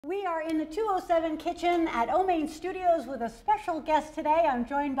We are in the 207 kitchen at Maine Studios with a special guest today. I'm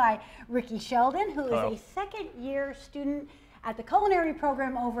joined by Ricky Sheldon, who is a second-year student at the culinary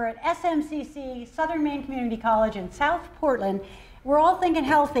program over at SMCC, Southern Maine Community College in South Portland. We're all thinking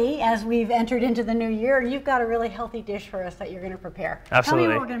healthy as we've entered into the new year. You've got a really healthy dish for us that you're going to prepare. Absolutely. Tell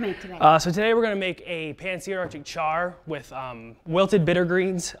me what we're going to make today. So today we're going to make a pan-seared Arctic char with wilted bitter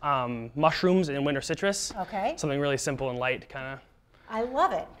greens, mushrooms, and winter citrus. Okay. Something really simple and light, kind of. I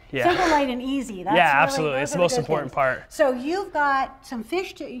love it. Yeah. Simple, light, and easy. That's yeah, really, absolutely. It's the most important part. So you've got some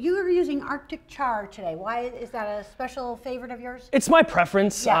fish. You are using Arctic char today. Why is that a special favorite of yours? It's my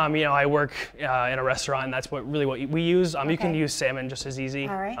preference. Yeah. You know, I work in a restaurant, and that's what we use. You can use salmon just as easy.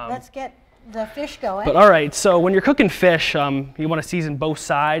 All right, let's get the fish going. But all right, so when you're cooking fish, you want to season both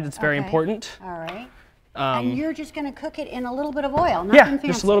sides. It's very important. All right. And you're just going to cook it in a little bit of oil, nothing fancy.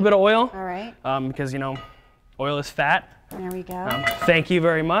 Just a little bit of oil. All right. Because, you know, oil is fat. There we go. Thank you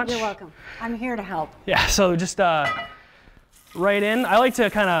very much. You're welcome. I'm here to help. Yeah, so just right in. I like to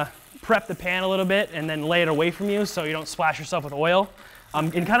kind of prep the pan a little bit and then lay it away from you so you don't splash yourself with oil.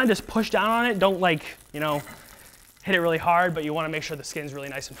 And kind of just push down on it. Don't hit it really hard, but you want to make sure the skin's really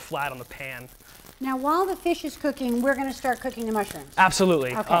nice and flat on the pan. Now, while the fish is cooking, we're going to start cooking the mushrooms.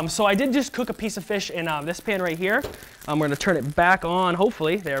 Absolutely. Okay. So I did just cook a piece of fish in this pan right here. We're going to turn it back on,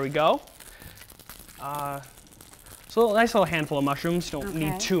 hopefully. There we go. So a nice little handful of mushrooms. Don't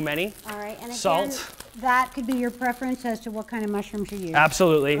need too many. All right. And again, salt. That could be your preference as to what kind of mushrooms you use.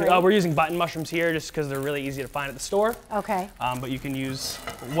 Absolutely. Right. We're using button mushrooms here just because they're really easy to find at the store. Okay. But you can use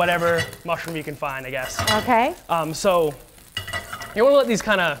whatever mushroom you can find, I guess. Okay. So you want to let these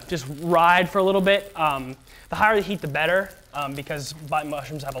kind of just ride for a little bit. The higher the heat, the better, because button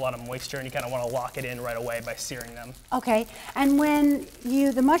mushrooms have a lot of moisture, and you kind of want to lock it in right away by searing them. Okay. And when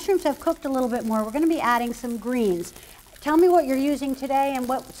the mushrooms have cooked a little bit more, we're going to be adding some greens. Tell me what you're using today and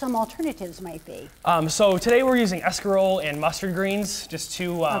what some alternatives might be. So today we're using escarole and mustard greens, just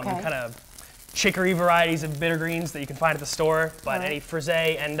two kind of chicory varieties of bitter greens that you can find at the store, but any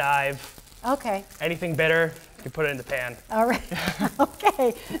frisee, endive, anything bitter, you can put it in the pan. All right.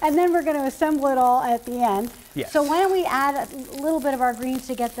 Okay. And then we're going to assemble it all at the end. Yes. So why don't we add a little bit of our greens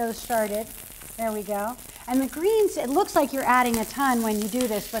to get those started. There we go. And the greens, it looks like you're adding a ton when you do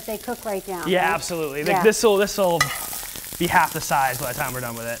this, but they cook right down. Yeah, right? absolutely. Yeah. This will be half the size by the time we're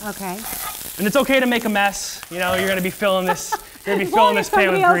done with it. Okay. And it's okay to make a mess. You know, you're going to be filling this. You're going to be filling this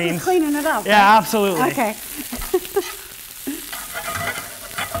pan with greens. Is cleaning it up. Yeah, right? absolutely. Okay.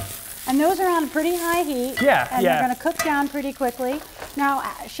 And those are on pretty high heat. Yeah, and they're going to cook down pretty quickly. Now,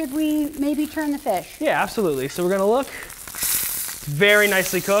 should we maybe turn the fish? Yeah, absolutely. So we're going to look. Very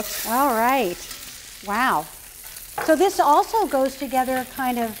nicely cooked. All right. Wow. So this also goes together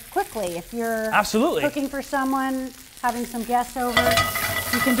kind of quickly. If you're cooking for someone, having some guests over,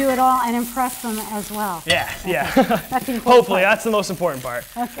 you can do it all and impress them as well. Yeah, yeah. That's the important Hopefully, part. that's the most important part.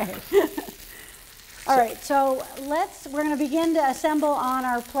 Okay. All right, so we're going to begin to assemble on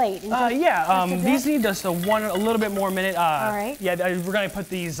our plate. These need just a little bit more minute. All right. Yeah, we're going to put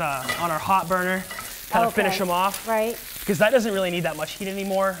these on our hot burner, kind of finish them off. Right. Because that doesn't really need that much heat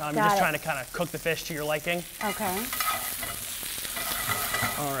anymore. You're just trying to kind of cook the fish to your liking. Okay.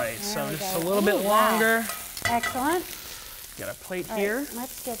 All right, so just a little bit longer. Excellent. Got a plate here. Right,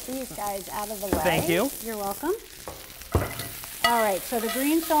 let's get these guys out of the way. Thank you. You're welcome. All right, so the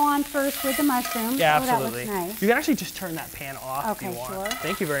greens go on first with the mushrooms. Yeah, absolutely. absolutely. That looks nice. You can actually just turn that pan off if you want. Sure.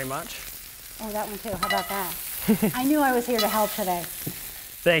 Thank you very much. Oh, that one too. How about that? I knew I was here to help today.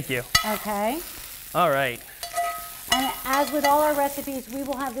 Thank you. Okay. All right. And as with all our recipes, we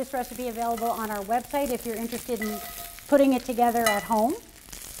will have this recipe available on our website if you're interested in putting it together at home.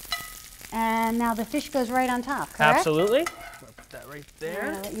 And now the fish goes right on top, correct? Absolutely. I'm gonna put that right there.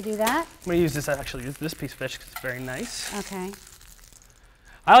 I'm gonna let you do that. I'm gonna use this piece of fish because it's very nice. Okay.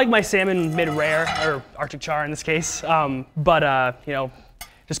 I like my salmon mid-rare, or Arctic char in this case, but you know,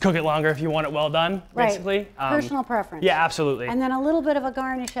 just cook it longer if you want it well done, basically. Personal preference. Yeah, absolutely. And then a little bit of a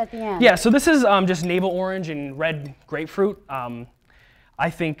garnish at the end. Yeah, so this is just navel orange and red grapefruit. I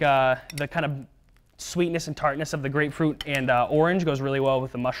think the kind of sweetness and tartness of the grapefruit and orange goes really well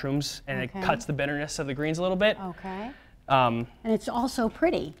with the mushrooms, and it cuts the bitterness of the greens a little bit. Okay. And it's also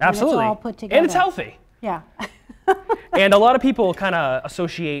pretty. Absolutely. And it's all put together. And it's healthy. Yeah. And a lot of people kind of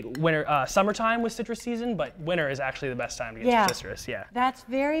associate summertime with citrus season, but winter is actually the best time to get your citrus. Yeah. That's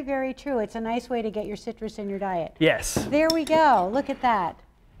very, very true. It's a nice way to get your citrus in your diet. Yes. There we go. Look at that.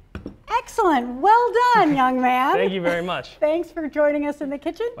 Excellent. Well done, young man. Thank you very much. Thanks for joining us in the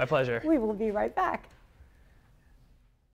kitchen. My pleasure. We will be right back.